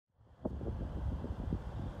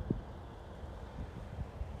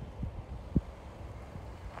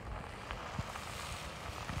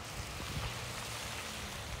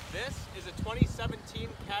a 2017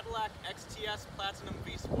 Cadillac XTS Platinum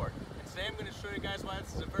V-Sport. And today I'm going to show you guys why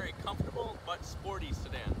this is a very comfortable but sporty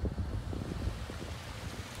sedan.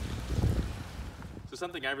 So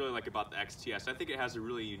something I really like about the XTS, I think it has a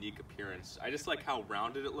really unique appearance. I just like how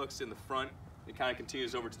rounded it looks in the front. It kind of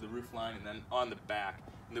continues over to the roof line and then on the back.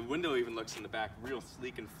 And the window even looks in the back real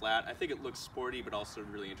sleek and flat. I think it looks sporty but also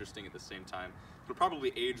really interesting at the same time. It'll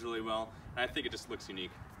probably age really well, and I think it just looks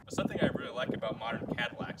unique. Something I really like about modern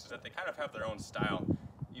Cadillacs is that they kind of have their own style.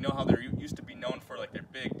 You know how they used to be known for like their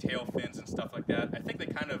big tail fins and stuff like that? I think they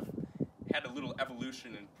kind of had a little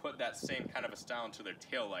evolution and put that same kind of a style into their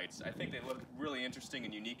tail lights. I think they look really interesting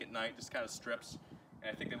and unique at night, just kind of strips,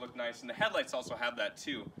 and I think they look nice. And the headlights also have that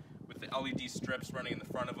too, with the LED strips running in the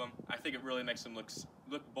front of them. I think it really makes them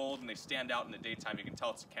look bold, and they stand out in the daytime. You can tell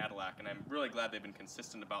it's a Cadillac, and I'm really glad they've been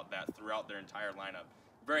consistent about that throughout their entire lineup.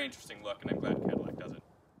 Very interesting look, and I'm glad Cadillac does it.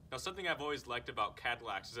 Now, something I've always liked about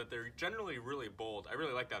Cadillacs is that they're generally really bold. I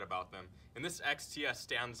really like that about them. And this XTS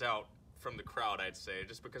stands out from the crowd, I'd say,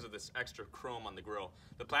 just because of this extra chrome on the grille.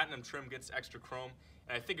 The Platinum trim gets extra chrome,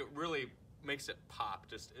 and I think it really makes it pop,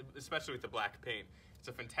 just especially with the black paint. It's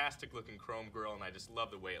a fantastic looking chrome grille, and I just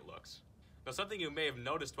love the way it looks. Now, something you may have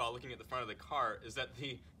noticed while looking at the front of the car is that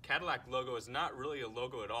the Cadillac logo is not really a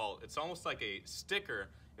logo at all. It's almost like a sticker,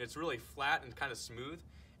 and it's really flat and kind of smooth.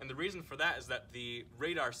 And the reason for that is that the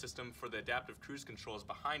radar system for the adaptive cruise control is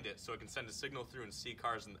behind it, so it can send a signal through and see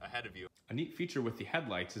cars ahead of you. A neat feature with the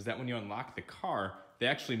headlights is that when you unlock the car, they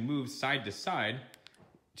actually move side to side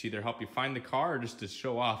to either help you find the car or just to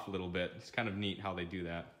show off a little bit. It's kind of neat how they do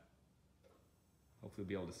that. Hopefully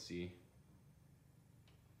you'll be able to see.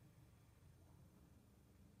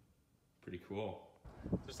 Pretty cool.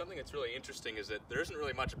 So something that's really interesting is that there isn't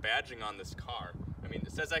really much badging on this car. I mean,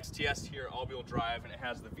 it says XTS here, all-wheel drive, and it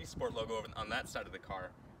has the V-Sport logo on that side of the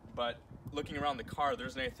car. But looking around the car, there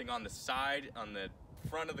isn't anything on the side, on the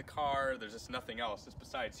front of the car, there's just nothing else. Just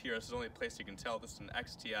besides here, this is the only place you can tell if this is an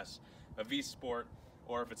XTS, a V-Sport,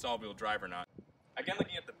 or if it's all-wheel drive or not. Again,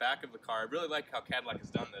 looking at the back of the car, I really like how Cadillac has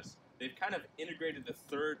done this. They've kind of integrated the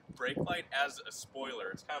third brake light as a spoiler.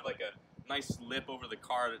 It's kind of like a nice lip over the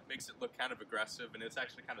car that makes it look kind of aggressive, and it's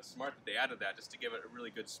actually kind of smart that they added that just to give it a really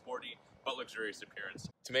good sporty but luxurious appearance.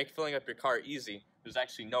 To make filling up your car easy, there's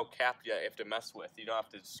actually no cap yet you have to mess with. You don't have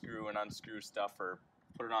to screw and unscrew stuff or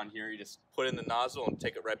put it on here. You just put in the nozzle and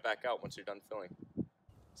take it right back out once you're done filling.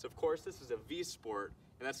 So of course this is a V-Sport,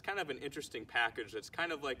 and that's kind of an interesting package. It's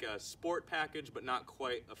kind of like a sport package, but not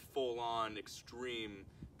quite a full-on extreme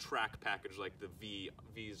track package like the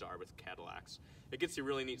V's are with Cadillacs. It gets you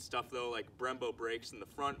really neat stuff though, like Brembo brakes in the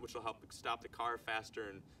front, which will help stop the car faster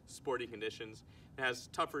in sporty conditions. It has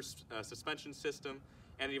tougher suspension system,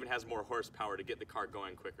 and it even has more horsepower to get the car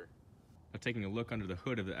going quicker. Now, taking a look under the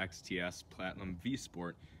hood of the XTS Platinum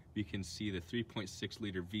V-Sport, you can see the 3.6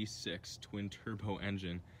 liter V6 twin turbo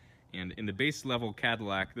engine. And in the base level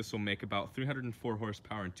Cadillac, this will make about 304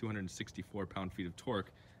 horsepower and 264 pound-feet of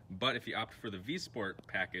torque. But if you opt for the V-Sport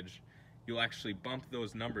package, you'll actually bump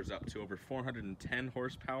those numbers up to over 410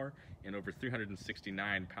 horsepower and over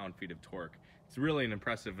 369 pound-feet of torque. It's really an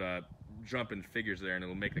impressive jump in figures there, and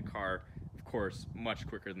it'll make the car, of course, much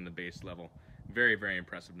quicker than the base level. Very, very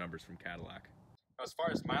impressive numbers from Cadillac. Now, as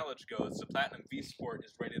far as mileage goes, the Platinum V-Sport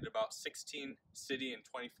is rated about 16 city and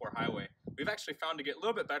 24 highway. We've actually found to get a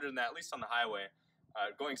little bit better than that, at least on the highway.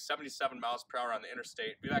 Going 77 miles per hour on the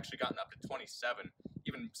interstate, we've actually gotten up to 27,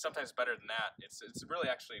 even sometimes better than that. It's really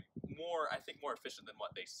actually more, I think, more efficient than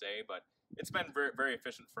what they say, but it's been very, very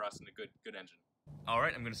efficient for us and a good engine. All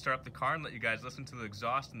right, I'm going to start up the car and let you guys listen to the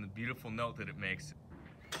exhaust and the beautiful note that it makes.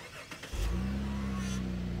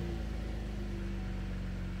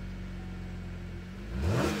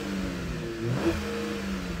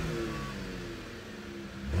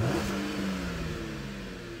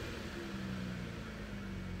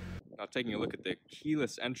 Now, taking a look at the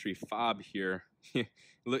keyless entry fob here,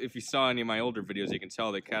 if you saw any of my older videos, you can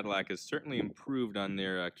tell that Cadillac has certainly improved on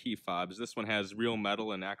their key fobs. This one has real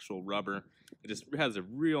metal and actual rubber. It just has a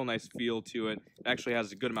real nice feel to it. It actually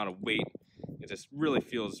has a good amount of weight. It just really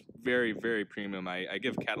feels very, very premium. I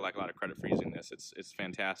give Cadillac a lot of credit for using this. It's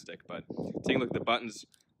fantastic. But taking a look at the buttons,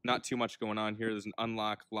 not too much going on here. There's an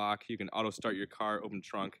unlock, lock. You can auto start your car, open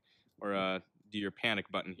trunk, or do your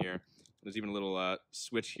panic button here. There's even a little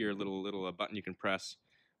switch here, little button you can press,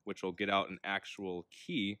 which will get out an actual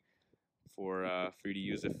key for you to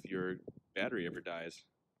use if your battery ever dies.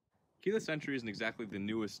 Keyless entry isn't exactly the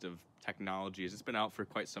newest of technologies. It's been out for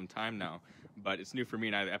quite some time now, but it's new for me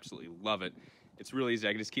and I absolutely love it. It's really easy.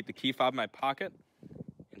 I can just keep the key fob in my pocket,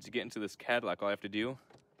 and to get into this Cadillac, all I have to do,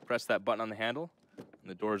 press that button on the handle, and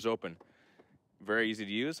the doors open. Very easy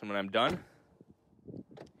to use, and when I'm done,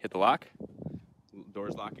 hit the lock,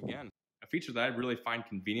 doors lock again. A feature that I really find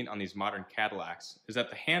convenient on these modern Cadillacs is that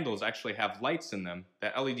the handles actually have lights in them,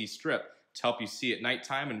 that LED strip, to help you see at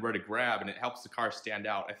nighttime and where to grab, and it helps the car stand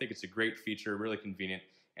out. I think it's a great feature, really convenient,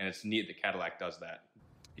 and it's neat that Cadillac does that.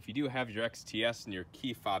 If you do have your XTS and your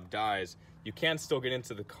key fob dies, you can still get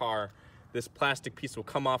into the car. This plastic piece will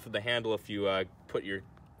come off of the handle if you put your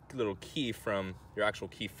little key from your actual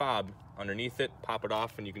key fob underneath it, pop it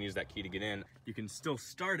off, and you can use that key to get in. You can still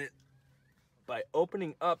start it by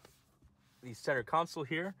opening up the center console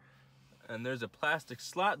here, and there's a plastic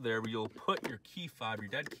slot there where you'll put your key fob, your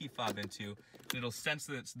dead key fob into, and it'll sense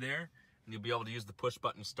that it's there, and you'll be able to use the push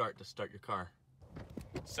button start to start your car.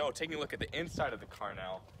 So taking a look at the inside of the car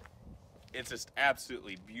now, it's just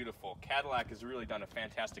absolutely beautiful. Cadillac has really done a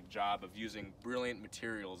fantastic job of using brilliant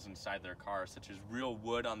materials inside their cars, such as real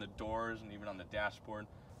wood on the doors and even on the dashboard,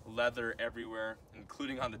 leather everywhere,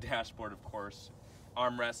 including on the dashboard, of course,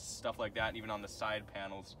 armrests, stuff like that, and even on the side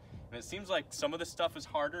panels. And it seems like some of the stuff is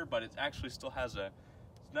harder, but it actually still has a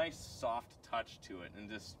nice soft touch to it, and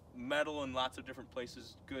just metal in lots of different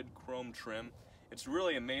places, good chrome trim. It's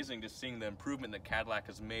really amazing just seeing the improvement that Cadillac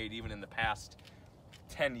has made even in the past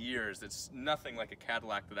 10 years. It's nothing like a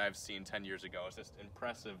Cadillac that I've seen 10 years ago. It's just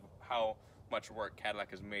impressive how much work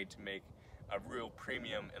Cadillac has made to make a real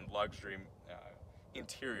premium and luxury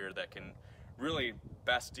interior that can really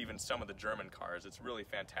best even some of the German cars. It's really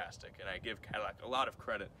fantastic, and I give Cadillac a lot of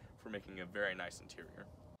credit for making a very nice interior.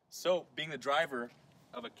 So, being the driver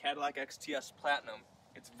of a Cadillac XTS Platinum,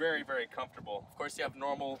 it's very, very comfortable. Of course, you have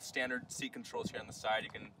normal standard seat controls here on the side. You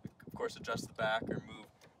can, of course, adjust the back or move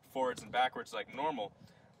forwards and backwards like normal,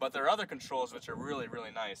 but there are other controls which are really,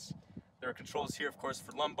 really nice. There are controls here, of course,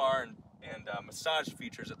 for lumbar and massage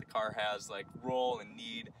features that the car has, like roll and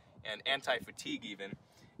knead and anti-fatigue even.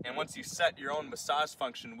 And once you set your own massage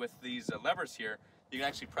function with these levers here, you can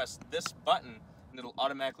actually press this button and it'll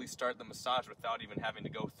automatically start the massage without even having to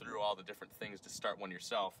go through all the different things to start one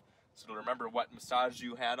yourself. So it'll remember what massage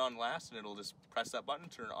you had on last, and it'll just press that button,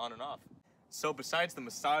 turn it on and off. So besides the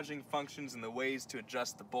massaging functions and the ways to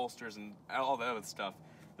adjust the bolsters and all that other stuff,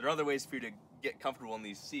 there are other ways for you to get comfortable in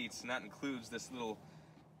these seats, and that includes this little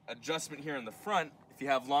adjustment here in the front. If you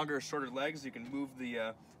have longer or shorter legs, you can move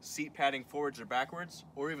the seat padding forwards or backwards,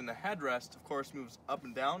 or even the headrest, of course, moves up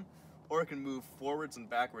and down, or it can move forwards and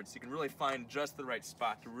backwards. So you can really find just the right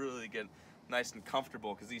spot to really get nice and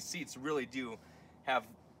comfortable, because these seats really do have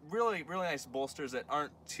really, really nice bolsters that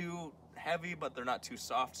aren't too heavy, but they're not too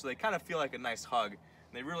soft, so they kind of feel like a nice hug.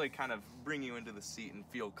 They really kind of bring you into the seat and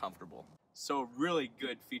feel comfortable. So really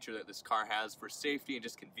good feature that this car has for safety and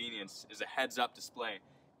just convenience is a heads-up display.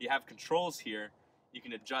 You have controls here. You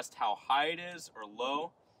can adjust how high it is or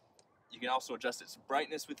low. You can also adjust its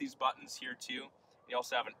brightness with these buttons here too. You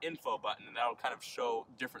also have an info button, and that'll kind of show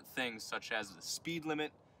different things such as the speed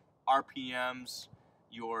limit, RPMs,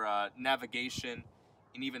 your navigation,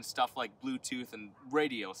 and even stuff like Bluetooth and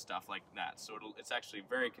radio stuff like that. So it's actually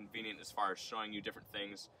very convenient as far as showing you different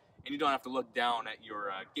things, and you don't have to look down at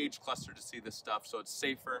your gauge cluster to see this stuff, so it's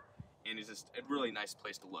safer, and it's just a really nice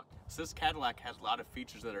place to look. So this Cadillac has a lot of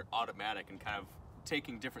features that are automatic and kind of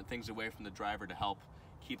taking different things away from the driver to help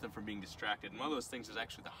keep them from being distracted. And one of those things is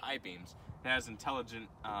actually the high beams. It has intelligent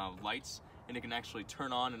lights, and it can actually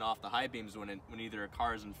turn on and off the high beams when either a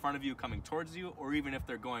car is in front of you coming towards you, or even if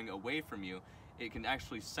they're going away from you. It can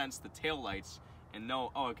actually sense the tail lights and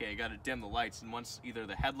know, oh, okay, I gotta dim the lights, and once either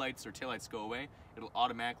the headlights or taillights go away, it'll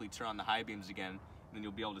automatically turn on the high beams again, and then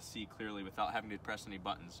you'll be able to see clearly without having to press any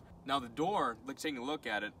buttons. Now the door, taking a look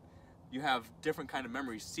at it, you have different kind of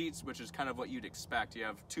memory seats, which is kind of what you'd expect. You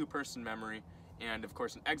have two-person memory, and of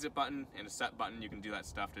course an exit button and a set button. You can do that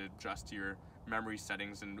stuff to adjust to your memory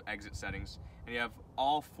settings and exit settings. And you have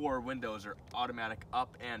all four windows are automatic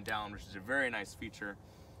up and down, which is a very nice feature.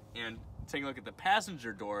 And taking a look at the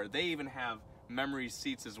passenger door, they even have memory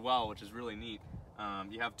seats as well, which is really neat.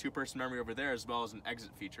 You have two-person memory over there as well as an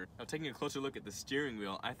exit feature. Now taking a closer look at the steering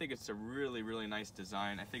wheel, I think it's a really, really nice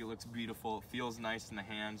design. I think it looks beautiful, it feels nice in the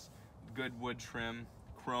hands. Good wood trim,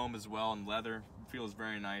 chrome as well, and leather. It feels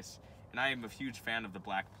very nice. And I am a huge fan of the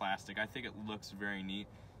black plastic. I think it looks very neat.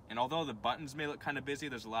 And although the buttons may look kind of busy,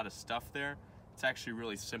 there's a lot of stuff there, it's actually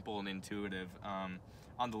really simple and intuitive.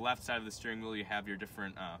 On the left side of the steering wheel, you have your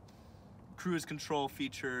different cruise control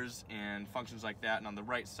features and functions like that. And on the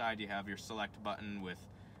right side, you have your select button with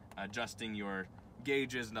adjusting your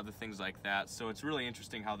gauges and other things like that. So it's really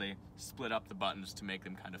interesting how they split up the buttons to make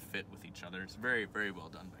them kind of fit with each other. It's very, very well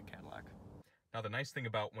done by Cadillac. Now the nice thing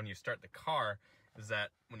about when you start the car is that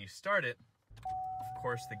when you start it, of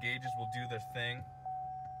course the gauges will do their thing.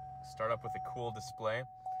 Start up with a cool display.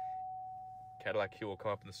 Cadillac Q will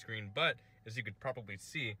come up on the screen, but as you could probably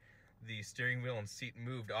see, the steering wheel and seat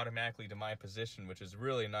moved automatically to my position, which is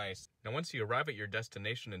really nice. Now, once you arrive at your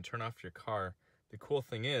destination and turn off your car, the cool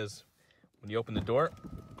thing is, when you open the door,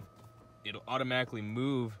 it'll automatically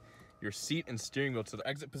move your seat and steering wheel to the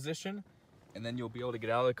exit position, and then you'll be able to get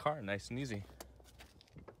out of the car nice and easy.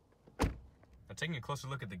 Now, taking a closer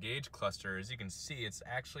look at the gauge cluster, as you can see, it's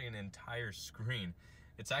actually an entire screen.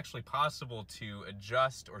 It's actually possible to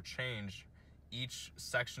adjust or change each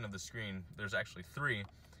section of the screen. There's actually 3,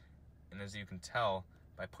 and as you can tell,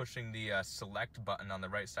 by pushing the select button on the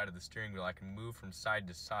right side of the steering wheel, I can move from side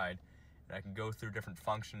to side, and I can go through different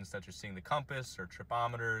functions such as seeing the compass or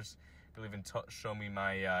tripometers. It'll even show me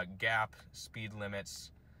my gap, speed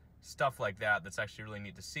limits, stuff like that. That's actually really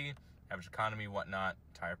neat to see. Average economy, whatnot,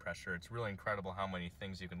 tire pressure. It's really incredible how many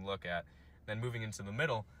things you can look at. Then moving into the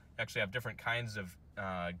middle, you actually have different kinds of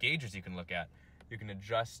gauges you can look at. You can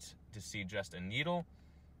adjust to see just a needle.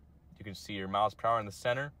 You can see your miles per hour in the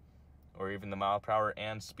center, or even the mile per hour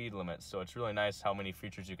and speed limit. So it's really nice how many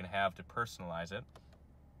features you can have to personalize it.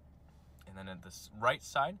 And then at this right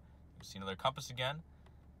side, you can see another compass again,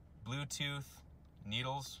 Bluetooth,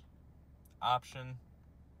 needles, option,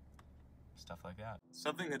 stuff like that.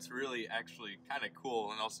 Something that's really actually kind of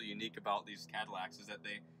cool and also unique about these Cadillacs is that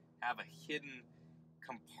they have a hidden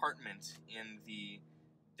compartment in the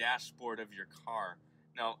dashboard of your car.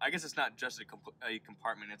 Now, I guess it's not just a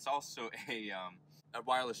compartment, it's also a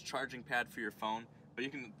wireless charging pad for your phone, but you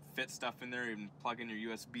can fit stuff in there, even plug in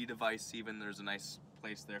your USB device even. There's a nice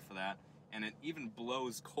place there for that. And it even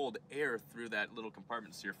blows cold air through that little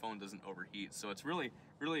compartment so your phone doesn't overheat. So it's really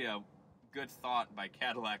a good thought by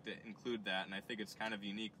Cadillac to include that, and I think it's kind of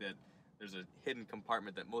unique that there's a hidden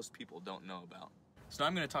compartment that most people don't know about. So now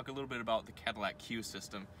I'm going to talk a little bit about the Cadillac Q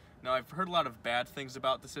system. Now, I've heard a lot of bad things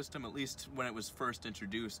about the system, at least when it was first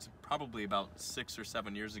introduced, probably about 6 or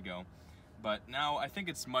 7 years ago. But now I think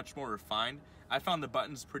it's much more refined. I found the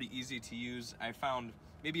buttons pretty easy to use. I found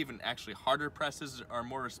maybe even actually harder presses are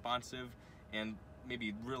more responsive, and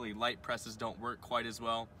maybe really light presses don't work quite as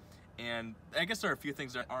well. And I guess there are a few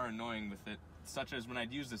things that are annoying with it, such as when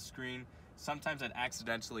I'd use the screen, sometimes I'd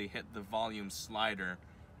accidentally hit the volume slider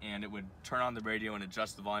and it would turn on the radio and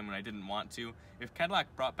adjust the volume when I didn't want to. If Cadillac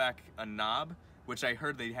brought back a knob, which I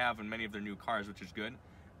heard they have in many of their new cars, which is good,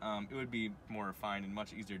 it would be more refined and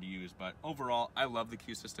much easier to use. But overall, I love the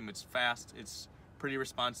Q system. It's fast, it's pretty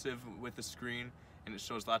responsive with the screen, and it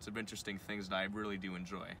shows lots of interesting things that I really do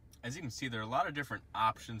enjoy. As you can see, there are a lot of different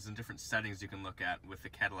options and different settings you can look at with the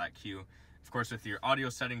Cadillac Q. Of course, with your audio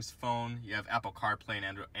settings phone, you have Apple CarPlay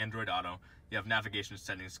and Android Auto. You have navigation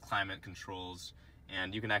settings, climate controls,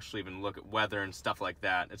 and you can actually even look at weather and stuff like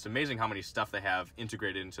that. It's amazing how many stuff they have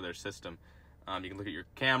integrated into their system. You can look at your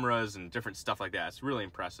cameras and different stuff like that. It's really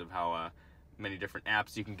impressive how many different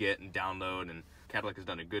apps you can get and download, and Cadillac has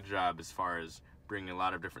done a good job as far as bringing a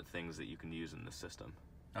lot of different things that you can use in the system.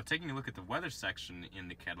 Now, taking a look at the weather section in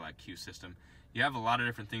the Cadillac Q system, you have a lot of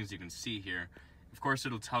different things you can see here. Of course,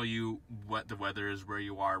 it'll tell you what the weather is where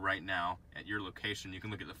you are right now at your location. You can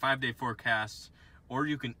look at the 5-day forecast, or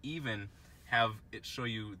you can even have it show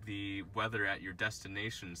you the weather at your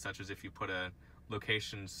destination, such as if you put a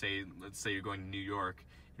location, let's say you're going to New York,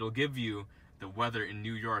 it'll give you the weather in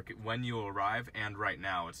New York when you arrive and right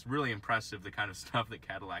now. It's really impressive the kind of stuff that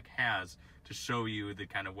Cadillac has to show you the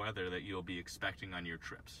kind of weather that you'll be expecting on your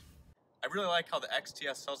trips. I really like how the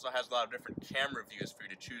XTS also has a lot of different camera views for you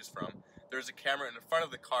to choose from. There's a camera in the front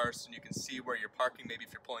of the car so you can see where you're parking. Maybe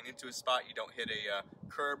if you're pulling into a spot, you don't hit a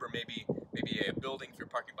curb, or maybe a building if you're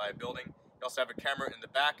parking by a building. You also have a camera in the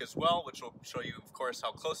back as well, which will show you, of course,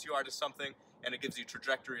 how close you are to something, and it gives you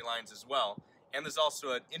trajectory lines as well. And there's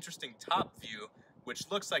also an interesting top view, which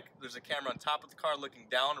looks like there's a camera on top of the car looking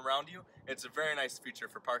down around you. It's a very nice feature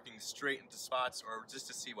for parking straight into spots or just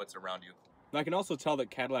to see what's around you. And I can also tell that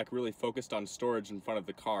Cadillac really focused on storage in front of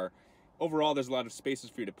the car. Overall, there's a lot of spaces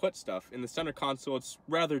for you to put stuff. In the center console, it's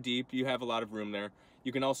rather deep. You have a lot of room there.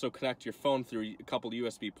 You can also connect your phone through a couple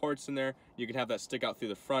USB ports in there. You can have that stick out through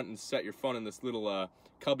the front and set your phone in this little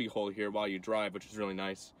cubby hole here while you drive, which is really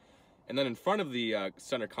nice. And then in front of the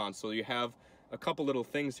center console, you have a couple little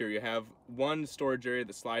things here. You have one storage area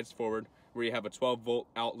that slides forward where you have a 12-volt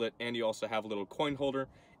outlet, and you also have a little coin holder.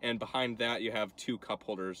 And behind that, you have 2 cup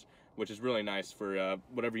holders, which is really nice for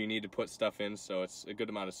whatever you need to put stuff in, so it's a good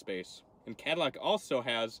amount of space. And Cadillac also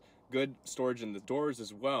has good storage in the doors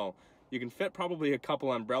as well. You can fit probably a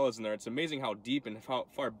couple umbrellas in there. It's amazing how deep and how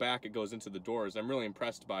far back it goes into the doors. I'm really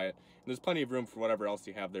impressed by it. And there's plenty of room for whatever else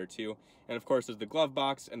you have there too. And of course, there's the glove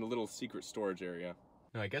box and the little secret storage area.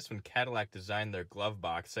 Now, I guess when Cadillac designed their glove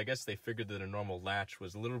box, I guess they figured that a normal latch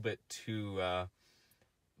was a little bit too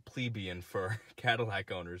plebeian for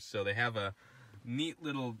Cadillac owners. So they have a neat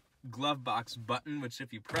little glove box button, which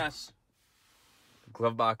if you press, the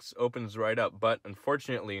glove box opens right up. But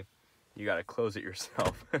unfortunately, you got to close it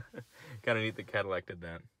yourself. Kind of neat that Cadillac did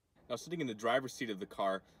that. Now, sitting in the driver's seat of the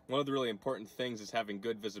car, one of the really important things is having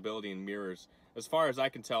good visibility in mirrors. As far as I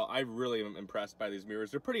can tell, I really am impressed by these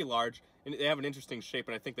mirrors. They're pretty large, and they have an interesting shape,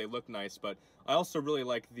 and I think they look nice, but I also really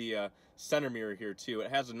like the center mirror here, too.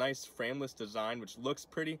 It has a nice frameless design, which looks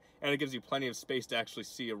pretty, and it gives you plenty of space to actually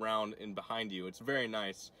see around and behind you. It's very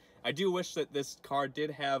nice. I do wish that this car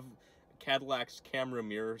did have Cadillac's camera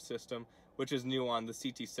mirror system, which is new on the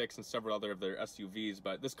CT6 and several other of their SUVs,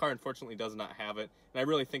 but this car unfortunately does not have it, and I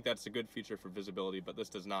really think that's a good feature for visibility, but this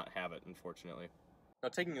does not have it, unfortunately. Now,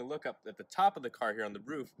 taking a look up at the top of the car here on the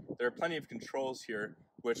roof, there are plenty of controls here,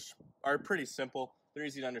 which are pretty simple. They're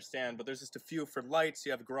easy to understand, but there's just a few for lights.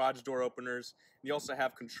 You have garage door openers, and you also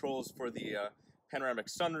have controls for the panoramic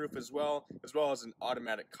sunroof as well as an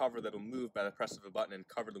automatic cover that'll move by the press of a button and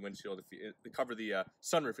cover the windshield, cover the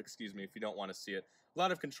sunroof, excuse me, if you don't want to see it. A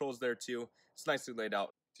lot of controls there too. It's nicely laid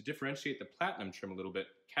out. To differentiate the Platinum trim a little bit,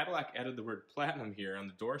 Cadillac added the word Platinum here on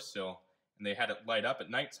the door sill, and they had it light up at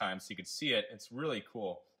nighttime so you could see it. It's really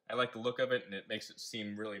cool. I like the look of it, and it makes it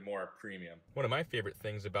seem really more premium. One of my favorite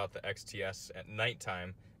things about the XTS at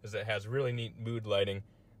nighttime is that it has really neat mood lighting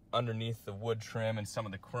underneath the wood trim and some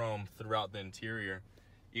of the chrome throughout the interior.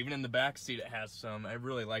 Even in the back seat it has some. I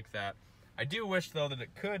really like that. I do wish though that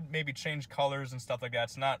it could maybe change colors and stuff like that.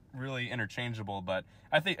 It's not really interchangeable, but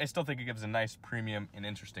I still think it gives a nice premium and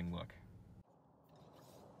interesting look.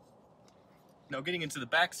 Now, getting into the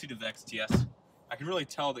back seat of the XTS, I can really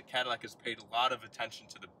tell that Cadillac has paid a lot of attention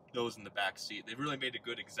to those in the back seat. They've really made a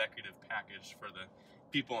good executive package for the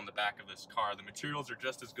people in the back of this car. The materials are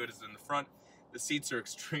just as good as in the front. The seats are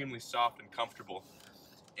extremely soft and comfortable.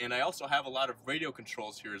 And I also have a lot of radio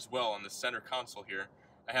controls here as well on the center console here.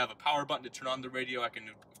 I have a power button to turn on the radio. I can,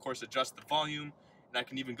 of course, adjust the volume, and I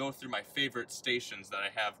can even go through my favorite stations that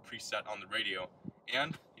I have preset on the radio.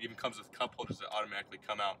 And it even comes with cup holders that automatically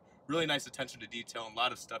come out. Really nice attention to detail and a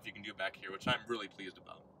lot of stuff you can do back here, which I'm really pleased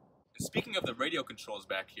about. And speaking of the radio controls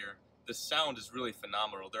back here, the sound is really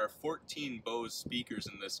phenomenal. There are 14 Bose speakers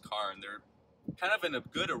in this car, and they're kind of in a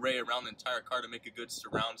good array around the entire car to make a good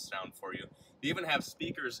surround sound for you. They even have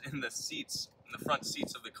speakers in the seats, in the front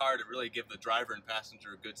seats of the car, to really give the driver and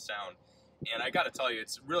passenger a good sound. And I gotta tell you,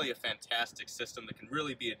 it's really a fantastic system that can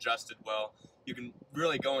really be adjusted well. You can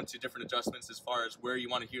really go into different adjustments as far as where you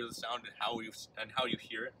want to hear the sound and how you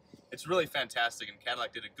hear it. It's really fantastic, and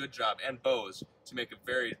Cadillac did a good job, and Bose, to make a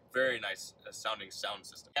very, very nice sounding sound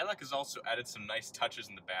system. Cadillac has also added some nice touches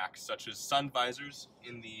in the back, such as sun visors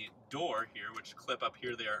in the door here, which clip up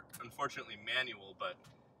here. They are unfortunately manual, but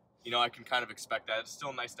you know, I can kind of expect that. It's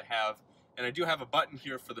still nice to have. And I do have a button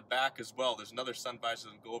here for the back as well. There's another sun visor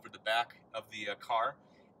that will go over the back of the car.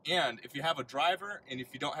 And if you have a driver, and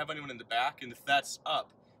if you don't have anyone in the back, and if that's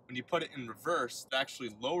up, when you put it in reverse, it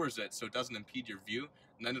actually lowers it so it doesn't impede your view,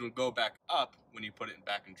 and then it'll go back up when you put it in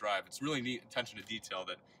back and drive. It's really neat attention to detail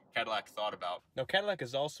that Cadillac thought about. Now, Cadillac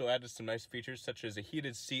has also added some nice features such as a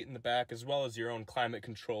heated seat in the back, as well as your own climate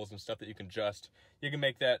controls and stuff that you can adjust. You can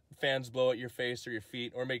make that fans blow at your face or your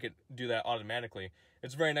feet, or make it do that automatically.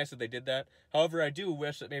 It's very nice that they did that. However, I do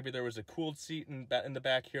wish that maybe there was a cooled seat in the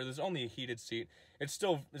back here. There's only a heated seat. It's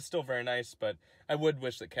still very nice, but I would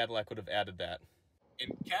wish that Cadillac would have added that.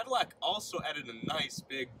 And Cadillac also added a nice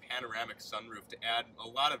big panoramic sunroof to add a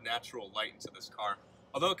lot of natural light into this car.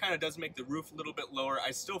 Although it kind of does make the roof a little bit lower, I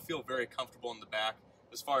still feel very comfortable in the back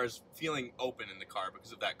as far as feeling open in the car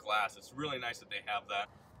because of that glass. It's really nice that they have that.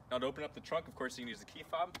 Now, to open up the trunk, of course, you can use the key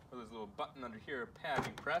fob. There's a little button under here, a pad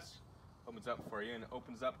you press. Opens up for you, and it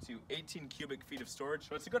opens up to 18 cubic feet of storage.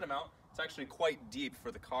 So it's a good amount. It's actually quite deep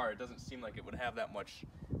for the car. It doesn't seem like it would have that much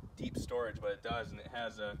deep storage, but it does. And it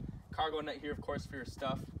has a cargo net here, of course, for your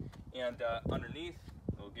stuff. And underneath,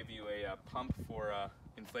 it'll give you a pump for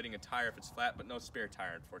inflating a tire if it's flat, but no spare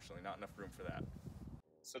tire, unfortunately. Not enough room for that.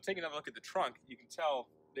 So taking a look at the trunk, you can tell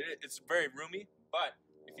that it's very roomy, but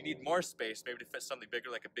if you need more space, maybe to fit something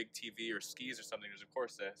bigger like a big TV or skis or something, there's of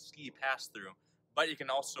course a ski pass-through. But you can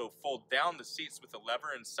also fold down the seats with a lever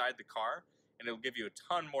inside the car, and it'll give you a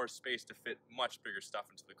ton more space to fit much bigger stuff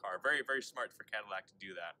into the car. Very, very smart for Cadillac to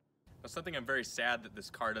do that. Now, something I'm very sad that this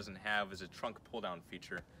car doesn't have is a trunk pull-down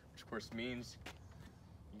feature, which of course means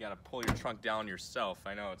you gotta pull your trunk down yourself.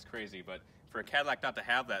 I know, it's crazy, but for a Cadillac not to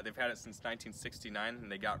have that, they've had it since 1969,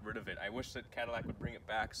 and they got rid of it. I wish that Cadillac would bring it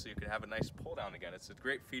back so you could have a nice pull-down again. It's a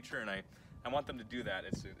great feature, and I want them to do that.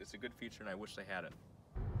 It's a good feature, and I wish they had it.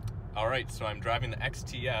 All right, so I'm driving the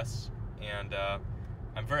XTS, and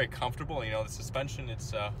I'm very comfortable. You know, the suspension,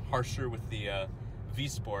 it's harsher with the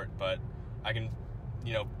V-Sport, but I can,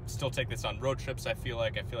 you know, still take this on road trips. I feel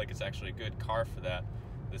like it's actually a good car for that.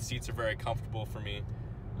 The seats are very comfortable for me.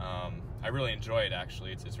 I really enjoy it,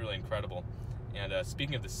 actually. It's really incredible. And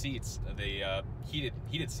speaking of the seats, the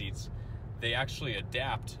heated seats, they actually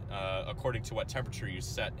adapt according to what temperature you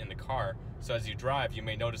set in the car. So as you drive, you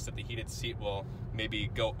may notice that the heated seat will maybe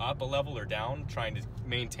go up a level or down, trying to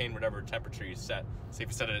maintain whatever temperature you set. So if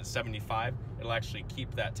you set it at 75, it'll actually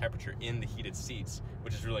keep that temperature in the heated seats,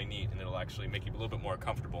 which is really neat, and it'll actually make you a little bit more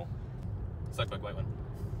comfortable. Select my white one.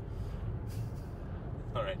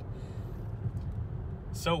 All right.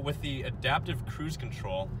 So with the adaptive cruise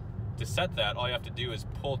control, to set that, all you have to do is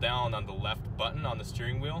pull down on the left button on the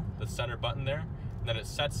steering wheel, the center button there, and then it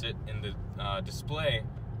sets it, and the display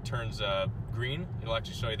turns green. It'll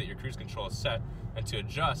actually show you that your cruise control is set. And to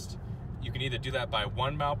adjust, you can either do that by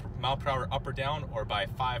 1 mile per hour up or down, or by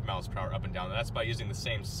 5 miles per hour up and down. And that's by using the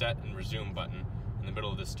same set and resume button in the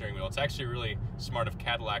middle of the steering wheel. It's actually really smart of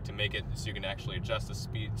Cadillac to make it so you can actually adjust the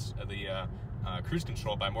speeds of the cruise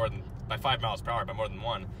control by 5 miles per hour, by more than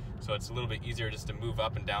 1. So it's a little bit easier just to move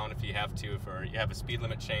up and down if you have to, or you have a speed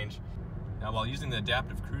limit change. Now, while using the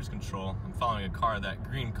adaptive cruise control, I'm following a car. That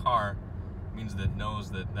green car means that it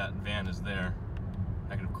knows that that van is there.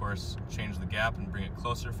 I can, of course, change the gap and bring it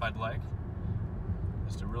closer if I'd like.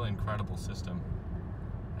 Just a really incredible system.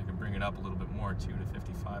 I can bring it up a little bit more, too, to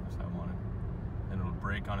 55 if I wanted. And it'll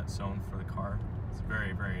brake on its own for the car. It's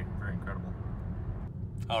very, very, very incredible.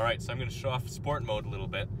 All right, so I'm going to show off sport mode a little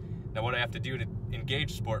bit. Now, what I have to do to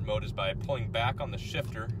engage sport mode is by pulling back on the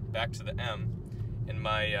shifter, back to the M, and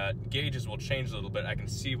my gauges will change a little bit. I can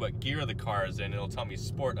see what gear the car is in. It'll tell me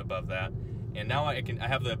sport above that. And now I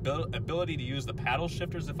have the ability to use the paddle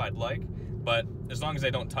shifters if I'd like, but as long as I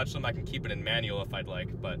don't touch them, I can keep it in manual if I'd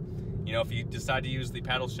like. But, you know, if you decide to use the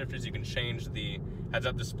paddle shifters, you can change the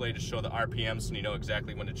heads-up display to show the RPMs so you know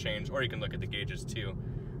exactly when to change, or you can look at the gauges too.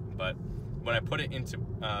 But when I put it into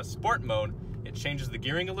sport mode, it changes the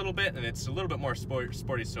gearing a little bit, and it's a little bit more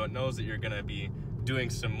sporty, so it knows that you're going to be doing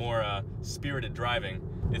some more spirited driving.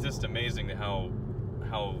 It's just amazing how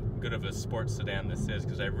good of a sports sedan this is,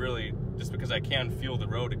 because just because I can feel the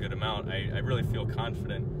road a good amount, I really feel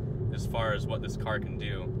confident as far as what this car can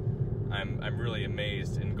do. I'm really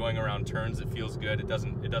amazed. And going around turns, it feels good. It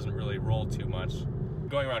doesn't really roll too much.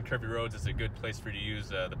 Going around curvy roads is a good place for you to use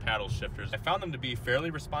the paddle shifters. I found them to be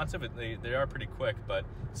fairly responsive. They are pretty quick, but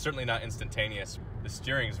certainly not instantaneous. The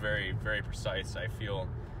steering is very, very precise. I feel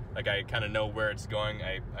like I kind of know where it's going.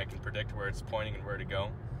 I can predict where it's pointing and where to go.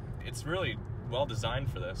 It's really well designed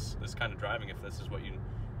for this kind of driving, if this is what you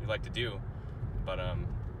like to do. But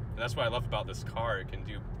that's what I love about this car. It can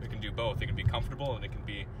do both. It can be comfortable and it can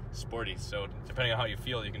be sporty. So depending on how you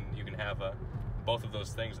feel, you can have both of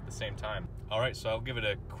those things at the same time. All right, so I'll give it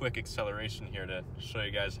a quick acceleration here to show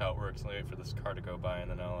you guys how it works. Let me wait for this car to go by,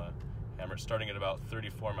 and then I'll hammer it, starting at about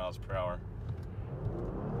 34 miles per hour.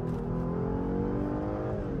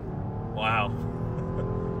 Wow.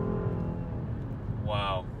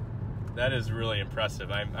 Wow. That is really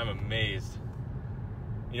impressive. I'm amazed.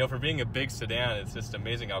 You know, for being a big sedan, it's just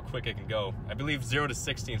amazing how quick it can go. I believe 0 to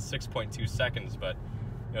 60 in 6.2 seconds, but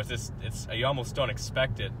you know, you almost don't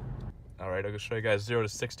expect it. All right, I'll go show you guys 0 to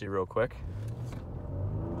 60 real quick.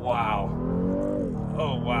 Wow.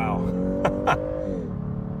 Oh, wow.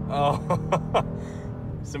 Oh.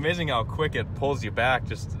 It's amazing how quick it pulls you back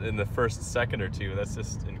just in the first second or two. That's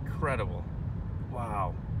just incredible.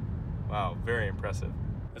 Wow. Wow, very impressive.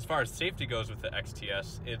 As far as safety goes with the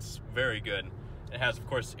XTS, it's very good. It has, of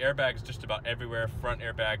course, airbags just about everywhere, front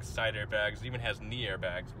airbags, side airbags, it even has knee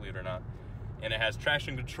airbags, believe it or not. And it has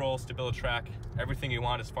traction control, StabiliTrak, everything you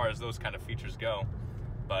want as far as those kind of features go.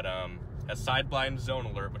 But has side blind zone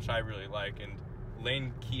alert, which I really like, and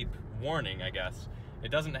lane keep warning, I guess.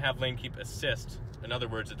 It doesn't have lane keep assist. In other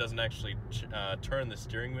words, it doesn't actually turn the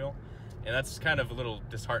steering wheel. And that's kind of a little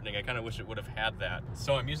disheartening. I kind of wish it would have had that.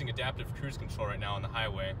 So I'm using adaptive cruise control right now on the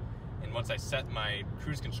highway. And once I set my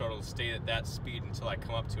cruise control, it'll stay at that speed until I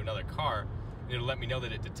come up to another car. And it'll let me know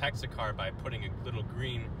that it detects a car by putting a little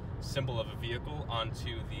green symbol of a vehicle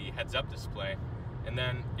onto the heads-up display. And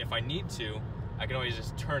then if I need to, I can always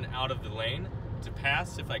just turn out of the lane to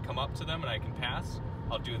pass. If I come up to them and I can pass,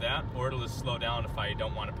 I'll do that. Or it'll just slow down if I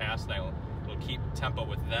don't want to pass, and it'll keep tempo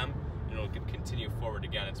with them, and it'll continue forward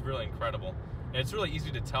again. It's really incredible. And it's really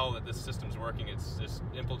easy to tell that this system's working. It's just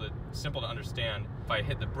simple to understand. If I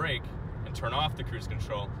hit the brake and turn off the cruise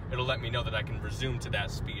control, it'll let me know that I can resume to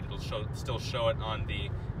that speed. It'll still show it on the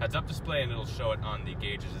heads-up display, and it'll show it on the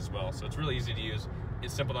gauges as well. So it's really easy to use,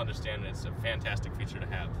 it's simple to understand, and it's a fantastic feature to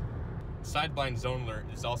have. Side blind zone alert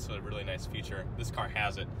is also a really nice feature. This car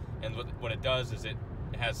has it, and what it does is it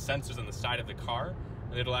has sensors on the side of the car,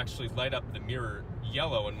 and it'll actually light up the mirror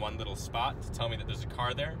yellow in one little spot to tell me that there's a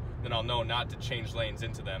car there. Then I'll know not to change lanes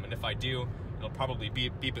into them, and if I do, it'll probably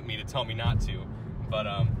beep at me to tell me not to. But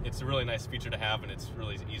it's a really nice feature to have, and it's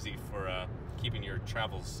really easy for keeping your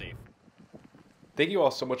travels safe. Thank you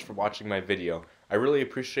all so much for watching my video. I really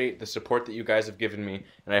appreciate the support that you guys have given me,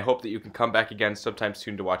 and I hope that you can come back again sometime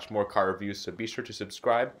soon to watch more car reviews, so be sure to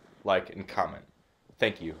subscribe, like, and comment.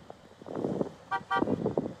 Thank you.